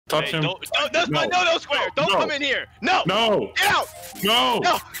Touch him. No, Square. Don't come in here. No. No. Get out. No.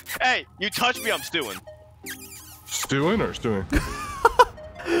 No. Hey, you touch me, I'm stewing. Stewing or stewing?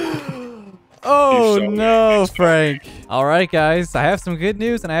 Oh no, Frank. All right, guys, I have some good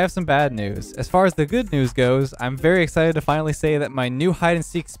news and I have some bad news. As far as the good news goes, I'm very excited to finally say that my new hide and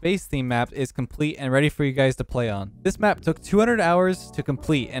seek space theme map is complete and ready for you guys to play on. This map took 200 hours to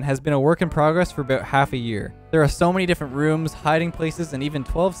complete and has been a work in progress for about half a year. There are so many different rooms, hiding places, and even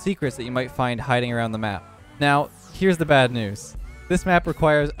 12 secrets that you might find hiding around the map. Now, here's the bad news. This map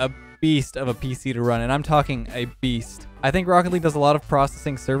requires a beast of a PC to run, and I'm talking a beast. I think Rocket League does a lot of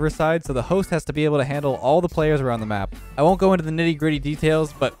processing server side, so the host has to be able to handle all the players around the map. I won't go into the nitty-gritty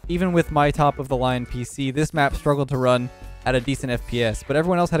details, but even with my top-of-the-line PC, this map struggled to run at a decent FPS, but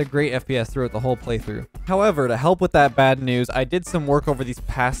everyone else had a great FPS throughout the whole playthrough. However, to help with that bad news, I did some work over these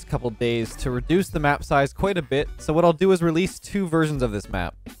past couple days to reduce the map size quite a bit, so what I'll do is release 2 versions of this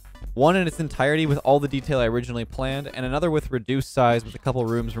map. One in its entirety with all the detail I originally planned, and another with reduced size with a couple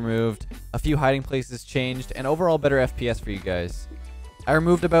rooms removed, a few hiding places changed, and overall better FPS for you guys. I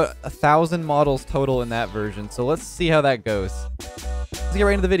removed about 1,000 models total in that version, so let's see how that goes. Let's get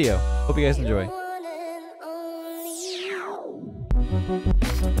right into the video. Hope you guys enjoy.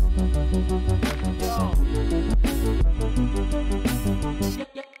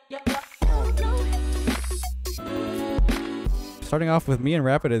 Starting off with me and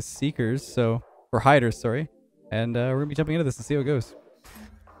Rapid as seekers, or hiders, sorry. And we're gonna be jumping into this and see how it goes.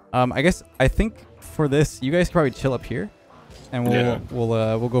 I think for this, you guys can probably chill up here, and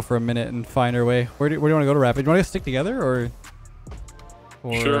we'll go for a minute and find our way. Where do you want to go to, Rapid? Do you want to stick together or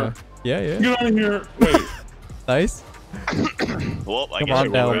sure. Yeah. Get out of here. Wait. Nice. Well, Come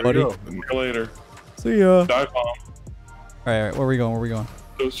on down, buddy. See you later. See ya. Dive bomb. All right. Where are we going?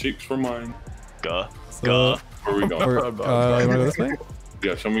 Those cheeks were mine. Go. Where are we going? You want to go this way?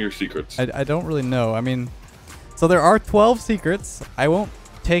 Yeah, show me your secrets. I don't really know. I mean, so there are 12 secrets. I won't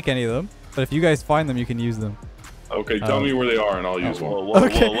take any of them, but if you guys find them, you can use them. Okay, tell me where they are and I'll use one. Whoa.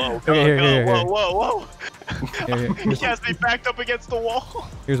 Here. Whoa. Here. He has me backed up against the wall.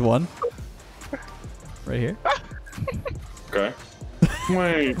 Here's one. Right here. Okay.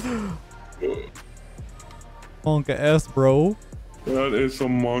 Wait. Monka S, bro. That is a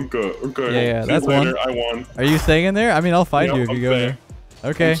monka. Okay. Yeah, that's one. I won. Are you staying in there? I mean, I'll find you if you go there.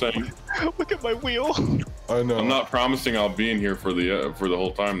 Okay. Look at my wheel. I know. I'm not promising I'll be in here for the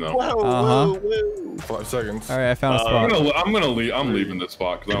whole time though. Whoa. 5 seconds. All right, I found a spot. I'm gonna leave. I'm leaving this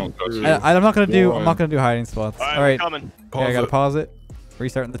spot because I don't trust you. I'm not gonna do hiding spots. All right. Coming. Okay, I gotta pause it.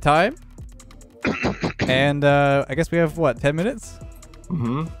 Restarting the time. And I guess we have what, 10 minutes?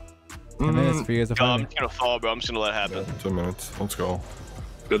 10 minutes for you guys to find me. I'm just gonna fall, bro. I'm just gonna let it happen. Yeah, 10 minutes. Let's go.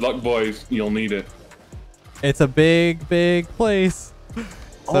 Good luck, boys. You'll need it. It's a big place.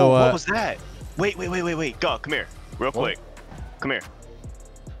 So, what was that? Wait. Go, come here. Real quick. Come here.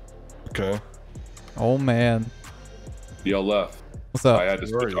 Okay. Oh, man. Yo, Leth. What's up? I had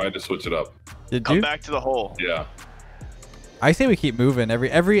to switch it up. Did Come you? back to the hole. Yeah. I say we keep moving.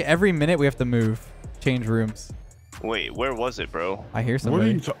 Every minute we have to move. Change rooms. Wait, where was it, bro? I hear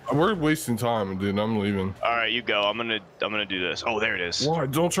somebody. We're wasting time, dude. I'm leaving. All right, you go. I'm gonna do this. Oh, there it is. Why?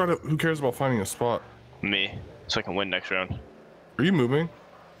 Don't try to. Who cares about finding a spot? Me, so I can win next round. Are you moving?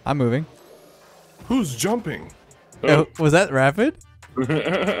 I'm moving. Who's jumping? Oh, was that Rapid?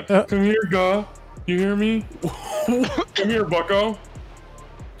 Come here, Ga. You hear me? Come here, Bucko.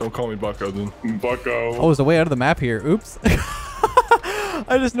 Don't call me Bucko, then. Bucko. Oh, there's a way out of the map here. Oops.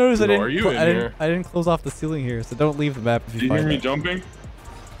 I just noticed I didn't close off the ceiling here, so don't leave the map if you find it. Do you hear me jumping?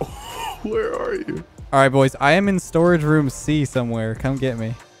 Where are you? All right, boys. I am in storage room C somewhere. Come get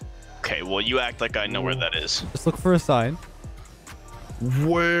me. Okay, well, you act like I know where that is. Just look for a sign.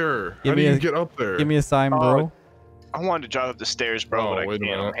 Where? How do you get up there? Give me a sign, bro. I wanted to drive up the stairs, bro, but I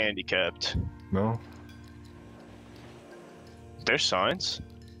can't. I'm handicapped. No. There's signs.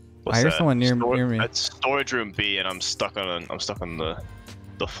 I hear someone near me. That's storage room B, and I'm stuck on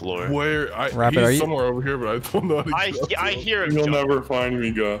the floor. Where? Rapid, he's somewhere over here, but I don't know. I hear him. You'll never find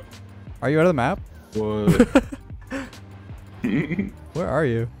me, Ga. Are you out of the map? What? Where are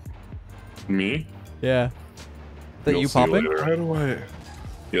you? Me? Yeah. Is that you popping? Right away.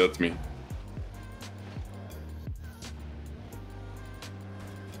 Yeah, that's me.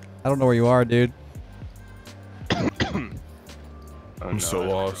 I don't know where you are, dude. I'm so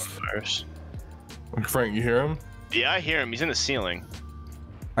lost. Frank, you hear him? Yeah, I hear him. He's in the ceiling.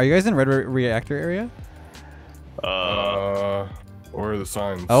 Are you guys in red reactor area? Where are the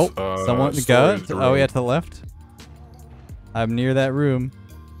signs? Oh, someone got. Oh, yeah, to the left. I'm near that room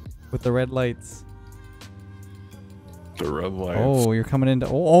with the red lights. The red lights. Oh, you're coming into.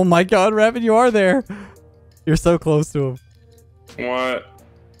 Oh my God, Rapid, you are there. You're so close to him. What?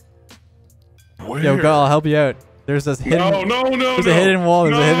 Where? Yo, go, I'll help you out. There's this hidden. No. There's a hidden wall.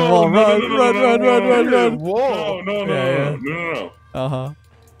 There's a hidden wall. Run. Whoa. No. Uh-huh.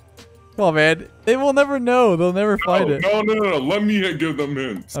 Come on, man. They will never know. They'll never find it. No. Let me give them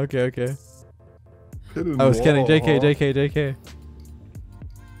hints. Okay. Hidden I was kidding. wall, JK.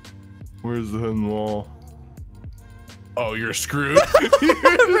 Where's the hidden wall? Oh, you're screwed.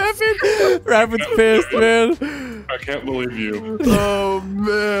 Rapid's pissed, man. I can't believe you. Oh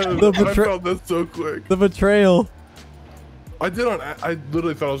man, I felt that so quick. The betrayal. I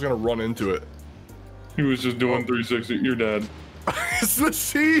literally thought I was gonna run into it. He was just doing 360. You're dead. It's the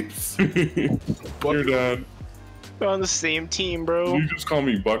Chiefs. You're dead. We're on the same team, bro. You just call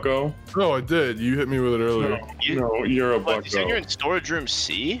me Bucko? No, I did. You hit me with it earlier. No, you're a Bucko. You said you're in storage room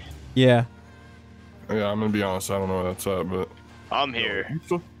C? Yeah. Yeah, I'm gonna be honest. I don't know where that's at, but I'm here.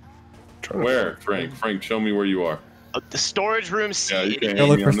 Where, Frank? Frank, show me where you are. The storage room C. Yeah, you can't Go hang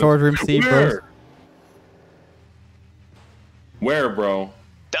look me for on this. storage room C, bros. Where, bro?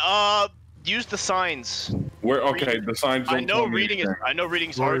 Use the signs. Where? Okay, the signs don't I know tell me reading is. anything. I know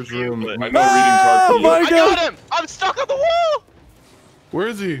reading's hard for you, but I know reading's hard for you. my I got him! I'm stuck on the wall! where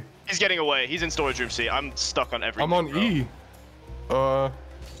is he? He's getting away. He's in storage room C. I'm stuck on everything. I'm on bro. E.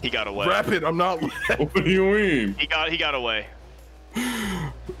 He got away. Rapid. I'm not. What do you mean? He got away.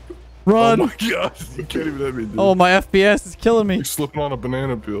 Run. Oh my god, you can't even hit me, dude. Oh, my FPS is killing me. You're slipping on a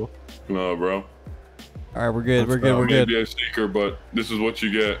banana peel. No, bro. All right, we're good. We're I may good. be a seeker, but this is what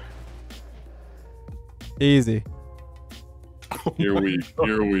you get. Easy. You're weak.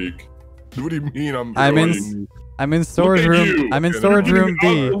 You're weak. What do you mean? I'm in storage Look at room. you. I'm in Okay, storage Look at room all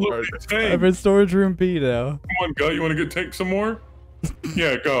B. the little things. I'm in storage room B now. Come on, go. You want to take some more?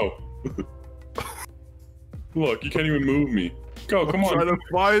 Yeah, go. Look, you can't even move me. Go, come I'm trying on. to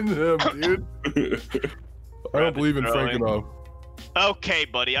find him, dude. I don't believe in Frank enough. Okay,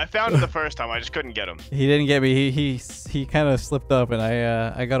 buddy. I found him the first time. I just couldn't get him. He didn't get me. He kind of slipped up, and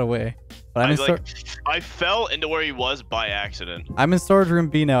I got away. But I fell into where he was by accident. I'm in storage room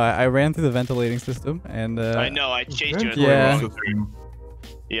B now. I ran through the ventilating system, and I know. I chased you. Yeah.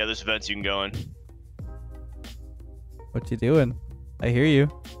 Yeah, there's vents you can go in. What you doing? I hear you.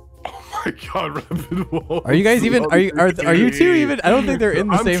 Oh my god, Rapid Wall. Are you guys even? Are you two even? I don't think they're in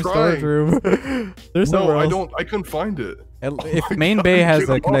the same storage room. They're somewhere else. I couldn't find it. If main bay has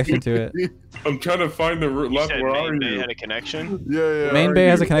a connection to it. I'm trying to find the left. Where are They you? had a connection. Yeah. Main bay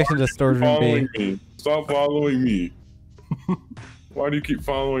has a connection to storage room B. Following me. Stop following me. Why do you keep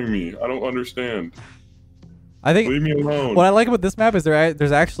following me? I don't understand. I think Leave me alone. what I like about this map is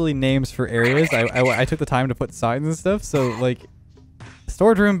there's actually names for areas. I took the time to put signs and stuff. So like,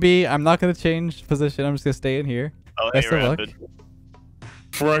 storage room B. I'm not gonna change position. I'm just gonna stay in here. Oh, hey, Best of luck. Rapid.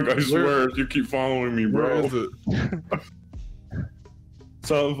 Frank, I swear, if you keep following me, Where bro. is it?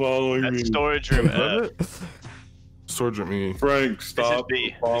 Stop following That's me. storage room F. Storage room E. Frank, This is stop B.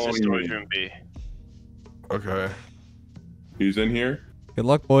 This is following storage me. room B. Okay. He's in here. Good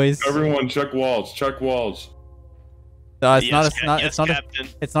luck, boys. Everyone, check walls. Check walls. It's Yes, not a Captain.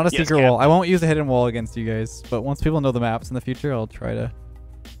 it's not a Yes, secret wall. I won't use a hidden wall against you guys, but once people know the maps in the future, I'll try to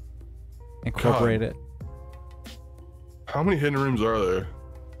incorporate it. How many hidden rooms are there?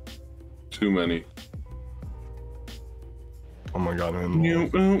 Too many. Oh my god, hidden wall.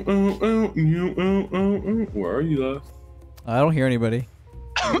 Where are you, Leth? I don't hear anybody.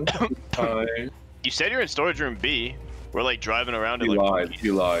 Hi. You said you're in storage room B. We're like driving around. He in, like, lied.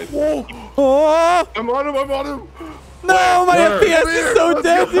 He lied. Whoa! Oh I'm on him! no, my Where? FPS Where? is so Let's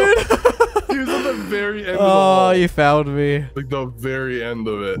dead, go. dude. He was at the very end of the Oh, wall. you found me. Like the very end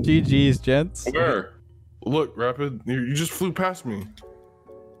of it. GG's, gents. Where? Look, Rapid, you just flew past me.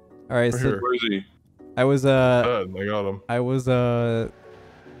 All right, Right so here. Where is he? I was Dead, I got him. I was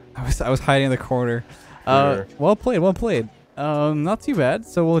hiding in the corner. Where? Well played. Not too bad.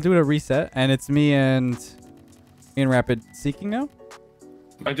 So we'll do a reset, and it's me and Rapid seeking now.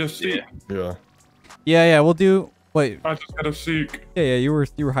 I just see. Yeah. Yeah. We'll do. Wait. I just had to seek. Yeah. You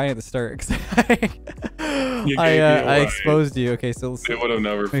were hiding at the start. 'Cause You I gave me away. exposed you. Okay, so let's They would have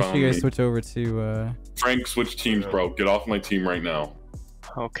never make sure found you guys me. switch over to. Frank, switch teams, bro. Get off my team right now.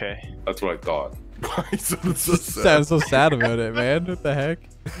 Okay. That's what I thought. Why is it so sad? Sounds so sad about it, man. What the heck?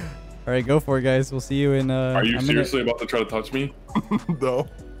 All right, go for it, guys. We'll see you in. Are you a minute. seriously about to try to touch me? No.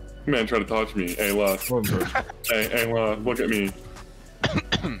 Man, try to touch me. Hey, Leth. One touch. Hey, Leth. Look at me.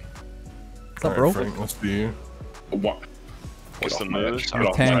 What's up, Alright, bro? Frank, let's be you. What? What's the Get off my moves? edge. I'm Get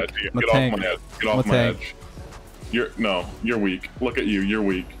off my tank. edge. Get I'm a off tank. my edge. Get I'm off a my tank. edge. You're weak. Look at you. You're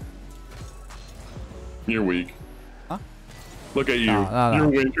weak. You're weak. Huh? Look at you.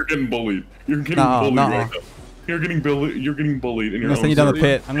 No. You're getting bullied. You're getting bullied right now. You're getting bullied. You're getting bullied. I'm gonna send you down the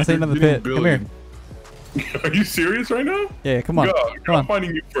pit. I'm gonna send you down the pit. Come here. Are you serious right now? Yeah, come on. Come on. I'm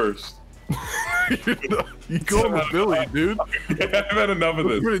finding you first. You call him Billy, dude. I've had enough of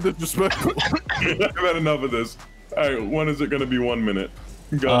this. Pretty disrespectful. I've had enough of this. All right, when is it gonna be 1 minute?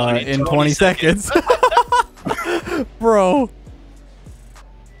 Go. In 20 seconds. Bro.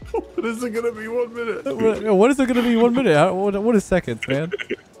 What is it gonna be 1 minute? What is it gonna be 1 minute? What is seconds, man?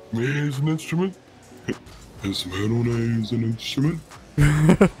 Man is an instrument. This man is an instrument.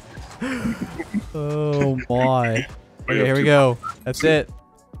 Oh my. Okay, here we go. That's it.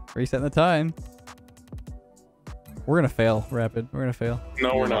 Resetting the time. We're gonna fail, Rapid. We're gonna fail.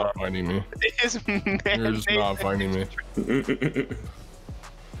 No, we're not. Finding me. You're just not finding me.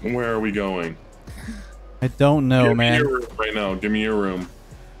 Where are we going? I don't know, man. Give me your room right now. Give me your room.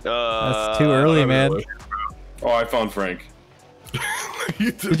 That's too early, man. Oh, I found Frank.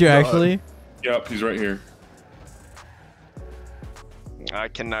 Did you actually? Yep, he's right here. I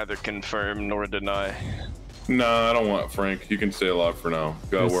can neither confirm nor deny. Nah, I don't want Frank. You can stay alive for now.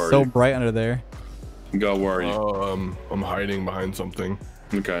 Go, It's where are so you? bright under there. Go, where are you? I'm hiding behind something.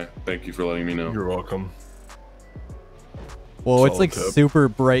 Okay, thank you for letting me know. You're welcome. Whoa, it's like Solid tip. super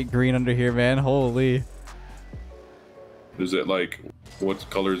bright green under here, man. Holy. Is it like, what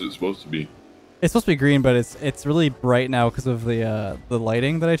color is it supposed to be? It's supposed to be green, but it's really bright now because of the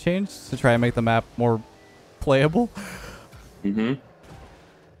lighting that I changed to try and make the map more playable. Mm-hmm.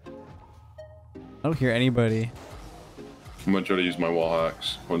 I don't hear anybody. I'm gonna try to use my wall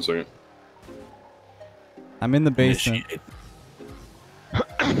hacks. 1 second. I'm in the basement.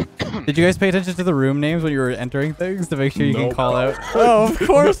 Did you guys pay attention to the room names when you were entering things to make sure you can call out? Oh, of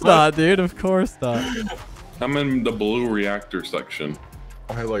course not, dude. Of course not. I'm in the blue reactor section.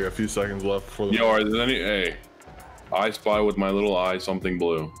 I had like a few seconds left before the. Yo, are there any? Hey, I spy with my little eye something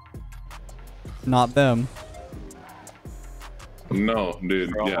blue. Not them. No,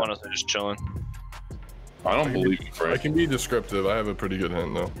 dude. Bro, I'm Yeah, honestly just chilling. I don't believe you, I Frank. can be descriptive. I have a pretty good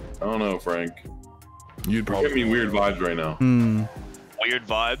hint though. I don't know, Frank. You'd You're probably giving me weird vibes right now. Weird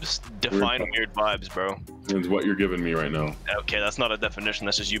vibes? Define weird vibes, bro. Is what you're giving me right now. Okay, that's not a definition.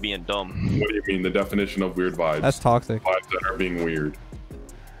 That's just you being dumb. What do you mean? The definition of weird vibes? That's toxic. Vibes that are being weird.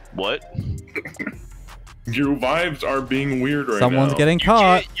 What? Your vibes are being weird right Someone's now. getting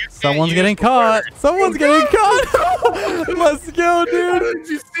caught. Someone's getting caught. Someone's getting caught. Let's go, How dude. did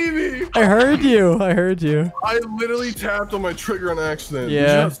you see me? I heard you. I heard you. I literally tapped on my trigger on accident. Did you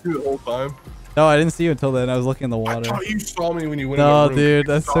Yeah. not see the whole time? No, I didn't see you until then. I was looking in the I water. thought you saw me when you went No, in the room. dude,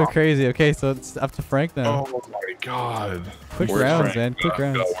 that's so Stop. crazy. Okay, so it's up to Frank now. Oh my god. Quick Where's rounds, Frank? man. Quick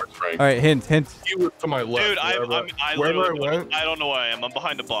rounds. Go, where's Frank? All right, hint. You were to my left. Dude, I wherever I literally went, I don't know where I am. I'm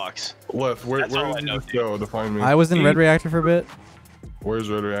behind a box. left. Where That's all I did know, you just go to find me? I was in Red Reactor for a bit. Where's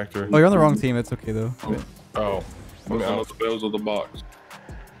Red Reactor? Oh, you're on the wrong team. It's okay, though. Oh. What's I'm on out. the bells of the box?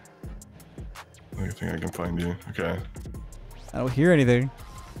 I think I can find you. Okay. I don't hear anything.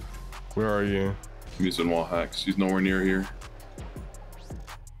 Where are you? I'm using wall hacks. He's nowhere near here.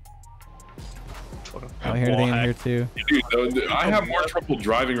 I don't hear anything in here, too. Dude, I have more trouble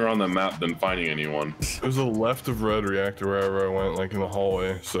driving around the map than finding anyone. It was the left of Red Reactor wherever I went, like in the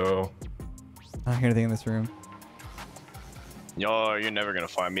hallway, so... I don't hear anything in this room. Yo, you're never gonna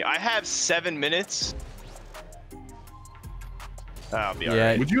find me. I have 7 minutes. I'll be Yeah.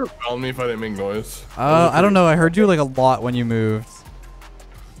 alright. Would you have found me if I didn't make noise? I don't know. I heard you like a lot when you moved.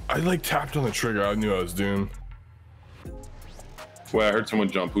 I like tapped on the trigger. I knew I was doomed. Wait, I heard someone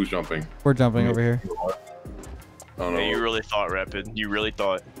jump. Who's jumping? We're jumping over here. I don't know. Hey, you really thought, Rapid. You really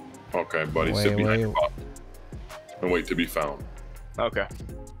thought. Okay, buddy. Wait, Sit behind wait. your box and wait to be found. Okay.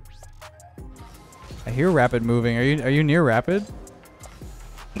 I hear Rapid moving. Are you near Rapid?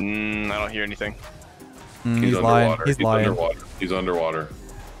 I don't hear anything. He's lying. underwater. He's lying. Underwater. He's underwater.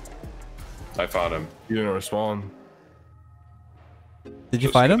 I found him. You didn't respond. Did you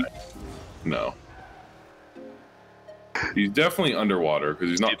find him? No. He's definitely underwater because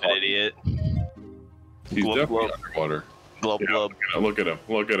he's not Stupid talking. idiot. He's Glub, definitely glub. underwater. Glub Yeah, glub. look at him.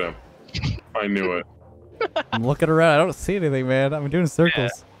 Look at him. I knew it. I'm looking around. I don't see anything, man. I'm doing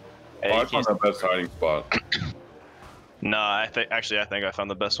circles. Hey, Oh, I found he's- the best hiding spot. Nah, I think I found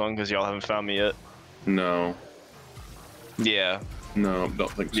the best one because y'all haven't found me yet. No. Yeah. No,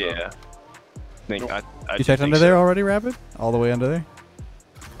 don't think so. Yeah. Think I You do checked think under so. there already, Rapid? All the way under there?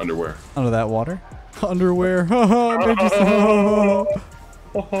 Underwear. Under that water? Underwear. Made you so-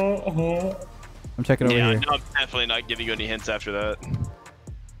 I'm checking over Yeah, here. no, I'm definitely not giving you any hints after that.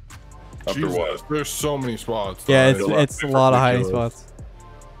 After Jesus, what? there's so many spots. Yeah, guys. it's a lot of hiding ridiculous. spots.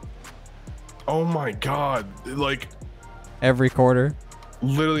 Oh my god. Like, Every quarter.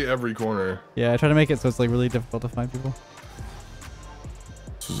 Literally every corner. Yeah, I try to make it so it's like really difficult to find people.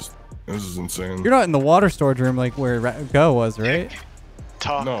 This is insane. You're not in the water storage room like where Go was, right?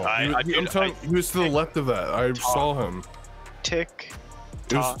 Talk. No, I'm telling you, he was to the left of that. I saw him. Tick.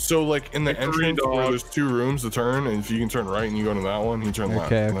 So like in the entrance where there's 2 rooms to turn, and if you can turn right and you go to that one, he turned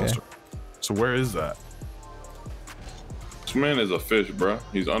left. Okay. So where is that? This man is a fish, bro.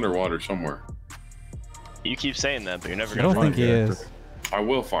 He's underwater somewhere. You keep saying that, but you're never I gonna don't think find he it. is. I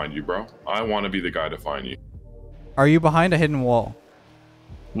will find you, bro. I want to be the guy to find you. Are you behind a hidden wall?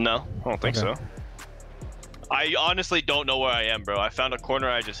 No, I don't think Okay. so. I honestly don't know where I am, bro. I found a corner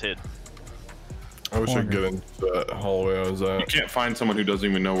I just hid. I wish I could get into that hallway I was You at. can't find someone who doesn't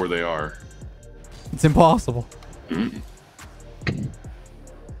even know where they are. It's impossible.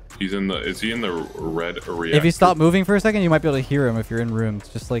 He's in the. Is he in the red reactor? If you stop moving for a second, you might be able to hear him if you're in rooms.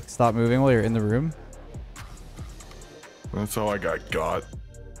 Just like stop moving while you're in the room. That's all I got.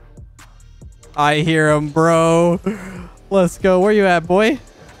 I hear him, bro. Let's go. Where you at, boy?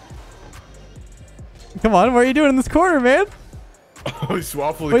 Come on, what are you doing in this corner, man? Oh, he's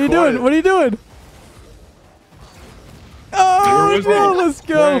awfully What are you doing? What are you doing? Oh, no, let's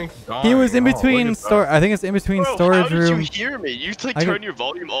go. He was in between store. I think it's in between Bro, storage how did room. you hear me? You like I turn your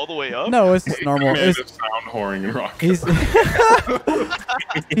volume all the way up? No, it's just normal. Man, It's, just sound whoring and rock. he's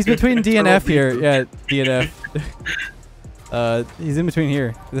he's between D and F here. Yeah, D and F. He's in between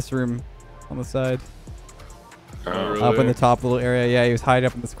here. This room on the side. Really? Up in the top little area. Yeah, he was hiding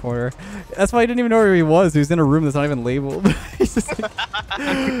up in this corner. That's why I didn't even know where he was. He was in a room that's not even labeled. He's just like,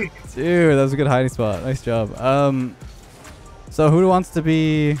 dude, that was a good hiding spot. Nice job. So who wants to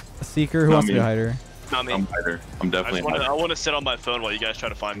be a seeker? Who Not wants to be me. a hider? Not me. I'm hider. I'm definitely hider. I want to sit on my phone while you guys try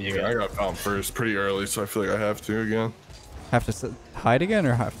to find me Yeah, again. I got found first pretty early, so I feel like I have to again. Have to hide again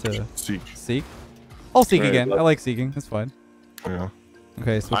or have to Seek. seek? I'll seek Right, again. I like seeking. That's fine. Yeah.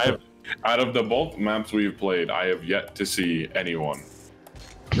 Okay, so Out of the both maps we've played, I have yet to see anyone.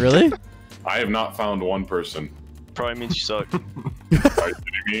 really? I have not found one person. Probably means you suck. Are you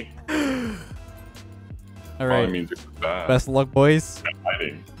kidding me? All Probably right. means it's bad. Best of luck, boys.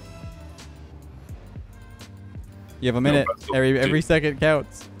 Hiding. You have a minute. best of luck. Every second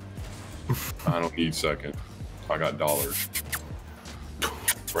counts. I don't need second. I got dollars.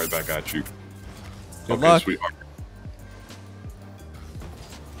 Right back at you. Good luck. Sweetheart.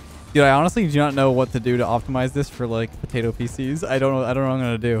 Dude, I honestly do not know what to do to optimize this for like potato PCs. I don't know what I'm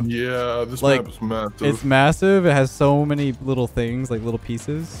gonna do. Yeah, this Like, map is massive. It's massive. It has so many little things, like little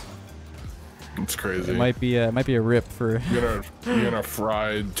pieces. It's crazy. It might be a rip for. You're gonna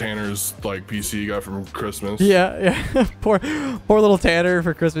fry Tanner's like PC you got from Christmas. Yeah. poor little Tanner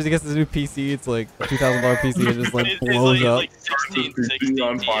for Christmas. He gets this new PC. It's like a $2,000 PC. It just like It's blows up. like 16, Turns the PC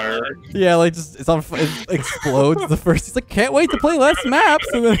on fire. Yeah, like just it explodes the first. He's like, can't wait to play less maps.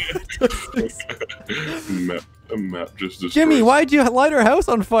 And then The map just destroyed. Jimmy, why'd you light our house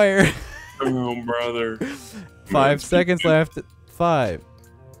on fire? Oh, brother. 5 seconds left. 5,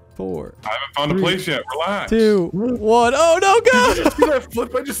 4, I haven't found a place yet. Relax. 2, 1. Oh no, go! See that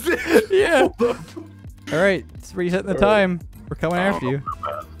flip I just did? Yeah. All right, it's resetting the time. We're coming after you.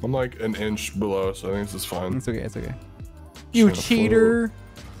 I'm like an inch below, so I think this is fine. It's okay. It's okay. You Just gonna cheater.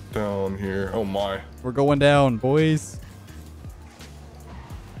 Down here. Oh my. We're going down, boys.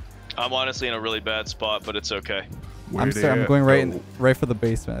 I'm honestly in a really bad spot, but it's okay. Where I'm they sorry. I'm at? going right Oh. right for the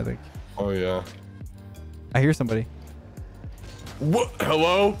basement. I think. Oh yeah. I hear somebody. What?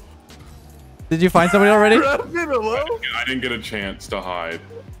 Hello? Did you find somebody already? Hello? I didn't get a chance to hide.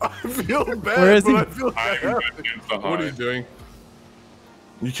 I feel bad. Where is he? but I feel I bad. didn't get a chance to hide. What are you doing?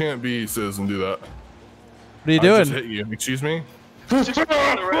 You can't be sis and do that. What are you I doing? just hit you. Excuse me?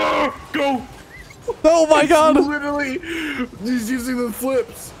 Go! Oh my god! Literally, he's using the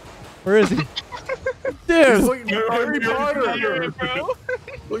flips. Where is he? It's Dude! like Harry Potter. Bro.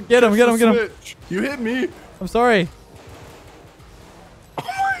 Like, Get him, press get him, the get him. switch. You hit me. I'm sorry. Oh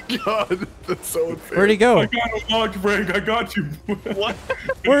my god, that's so unfair. Where'd he go? I got him locked, Frank. I got you. What?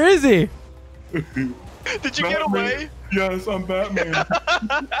 Where is he? Did you get away? Yes, I'm Batman.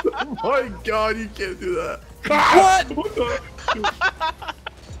 Oh my god, you can't do that. What? What the?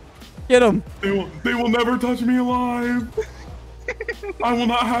 Get him. They will never touch me alive. I will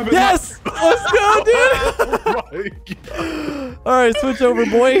not have it. Yes! Let's go, dude! Oh my god. All right, switch over,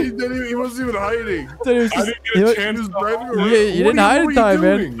 boy. He wasn't even hiding. Dude, it was I just, didn't get a chance He was to driving hide. around. You didn't hide in time,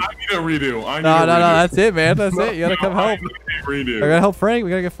 man. I need a redo. I need No, a no, redo. that's it, man. That's it. You gotta come help. I need a redo. I gotta help Frank. We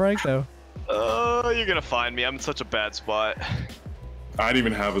gotta get Frank, though. You're gonna find me. I'm in such a bad spot. I didn't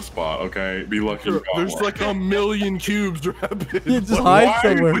even have a spot. Okay, be lucky. You got There's one. like a million cubes, Rapid. You just hide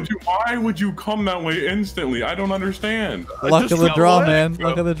somewhere. Why would you come that way instantly? I don't understand. Luck of the got draw, one, man. bro.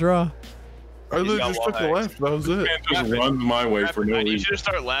 Luck of the draw. I literally got just took the one left. That was it. Man just runs my way for no I need you reason. to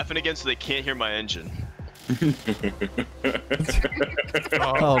start laughing again so they can't hear my engine.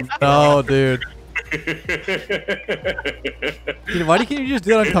 Oh no, dude. Dude, why can't you just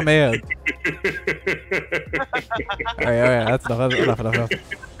do it on command? Alright, that's enough.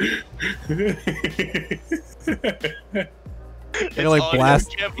 I'm gonna like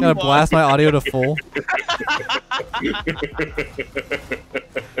blast, blast my audio to full.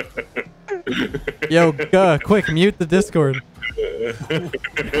 Yo, quick, mute the Discord.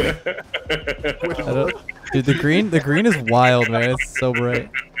 Dude, the green is wild, man. It's so bright.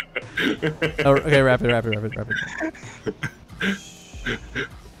 Oh, okay, rapid.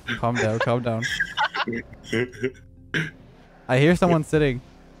 Calm down. I hear someone sitting.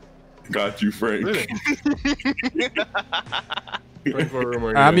 Got you, Frank.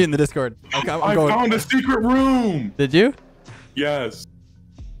 I'm muting the Discord. I found a secret room. Did you? Yes.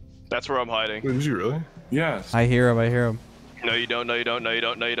 That's where I'm hiding. Did you really? Yes. I hear him. No, you don't. I don't know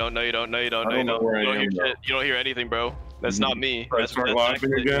where I am, bro. You don't hear anything, bro. That's not me. Should I That's start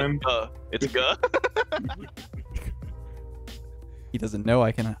laughing again? It's Guh. He doesn't know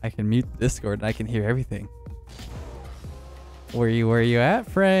I can mute the Discord and I can hear everything. Where you at,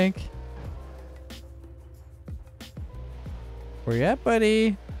 Frank? Where you at,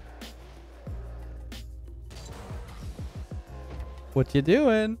 buddy? What you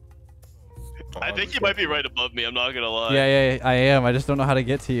doing? I think you might be right above me. I'm not gonna lie. Yeah, I am. I just don't know how to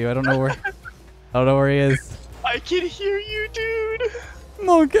get to you. I don't know where he is. I can hear you, dude.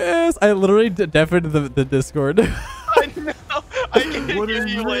 Monkass. I literally deafened the Discord. I know. I can What hear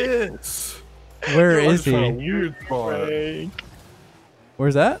is you. Like, this? Where is A he? weird spot.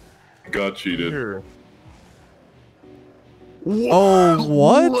 Where's that? Got cheated. Here. Oh,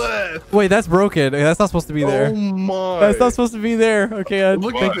 what? Leth. Wait, that's broken. That's not supposed to be there. Oh my. That's not supposed to be there. Okay,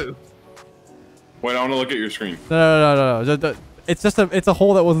 Look What? at this. Wait, I want to look at your screen. No. It's just it's a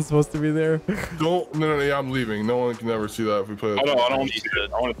hole that wasn't supposed to be there. Don't. No, yeah, I'm leaving. No one can ever see that if we play. I don't want to see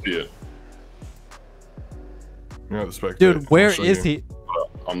it. I want to see it. You have to spectate. Dude, where I'll show is you. he?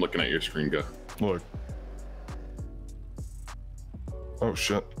 I'm looking at your screen, go. Look. Oh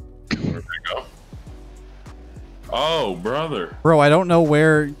shit. Where'd it go? Oh, brother. Bro, I don't know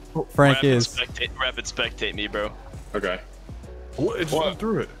where Frank is. Rapid spectate me, bro. Okay. What? It just What? went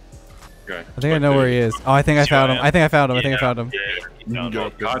through it. Okay. I think I know where he is. Oh, I think I found him. I think I found him. I found him. No, You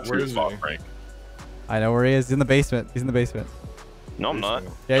got Got Where your is spot, he? Frank. I know where he is. He's in the basement. He's in the basement. I'm not.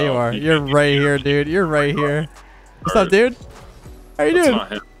 Yeah, you Oh, are. he- You're right here, dude. You're right here. What's up, dude? How you That's doing?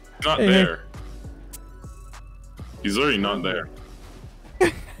 not him. He's not Hey, hey. there. He's literally not there.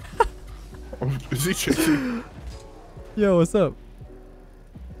 Is he chasing? Yo, what's up?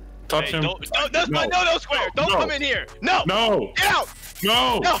 Touch Hey, him. no, Square. Don't No. come in here. No. No. Get out.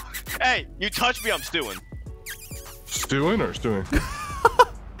 No. No. Hey, you touch me, I'm stewing. Stewing or stewing?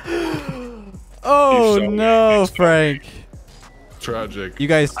 Oh so no, Frank. Tragic. You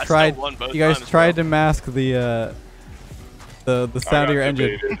guys I tried. still won both You guys times, tried bro. to mask the sound of your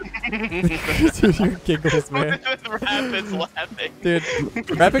engine. Dude, your giggles, man. Rapid's laughing. Dude,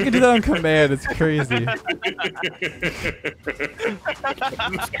 Rapid can do that on command. It's crazy.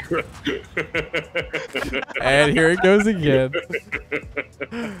 And here it goes again.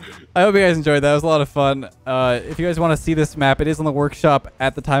 I hope you guys enjoyed that. It was a lot of fun. If you guys want to see this map, it is on the workshop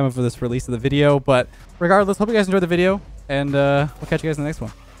at the time of this release of the video. But regardless, hope you guys enjoyed the video. And we'll catch you guys in the next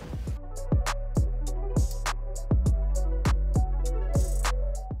one.